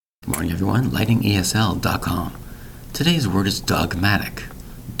Good morning, everyone. LightingESL.com. Today's word is dogmatic.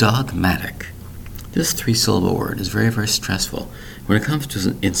 Dogmatic. This three-syllable word is very, very stressful when it comes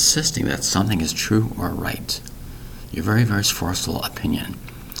to insisting that something is true or right. Your very, very forceful opinion.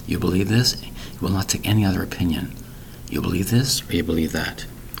 You believe this, you will not take any other opinion. You believe this or you believe that.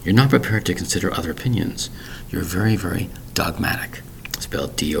 You're not prepared to consider other opinions. You're very, very dogmatic.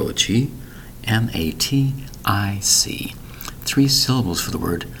 Spelled D-O-G-M-A-T-I-C. Three syllables for the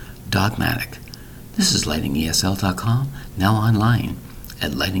word dogmatic. This is LightingESL.com, now online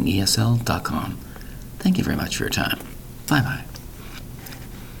at LightingESL.com. Thank you very much for your time. Bye-bye.